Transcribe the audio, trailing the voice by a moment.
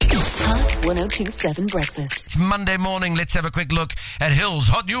1027 Breakfast. It's Monday morning. Let's have a quick look at Hill's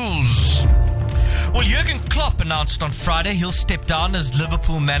Hot News. Well, Jurgen Klopp announced on Friday he'll step down as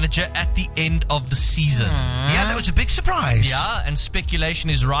Liverpool manager at the end of the season. Yeah, that was a big surprise. Yeah, and speculation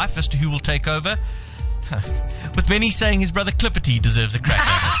is rife as to who will take over, with many saying his brother Clipperty deserves a crack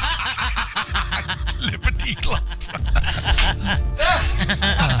at it. Liberty Club.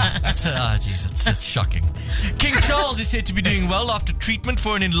 It's shocking. King Charles is said to be doing well after treatment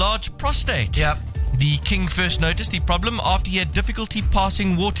for an enlarged prostate. Yep. The king first noticed the problem after he had difficulty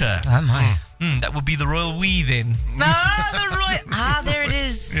passing water. Oh, my. That would be the royal we then. There it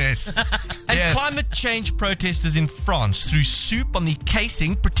is. Yes. And Yes. climate change protesters in France threw soup on the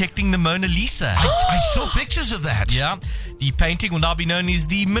casing protecting the Mona Lisa. I saw pictures of that. Yeah. The painting will now be known as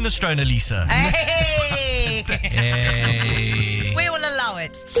the Minestrone Lisa. Hey! Hey. We will allow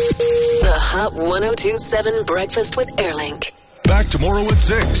it. The Hot 1027 Breakfast with Airlink. Back tomorrow at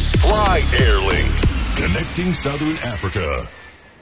 6. Fly Airlink. Connecting Southern Africa.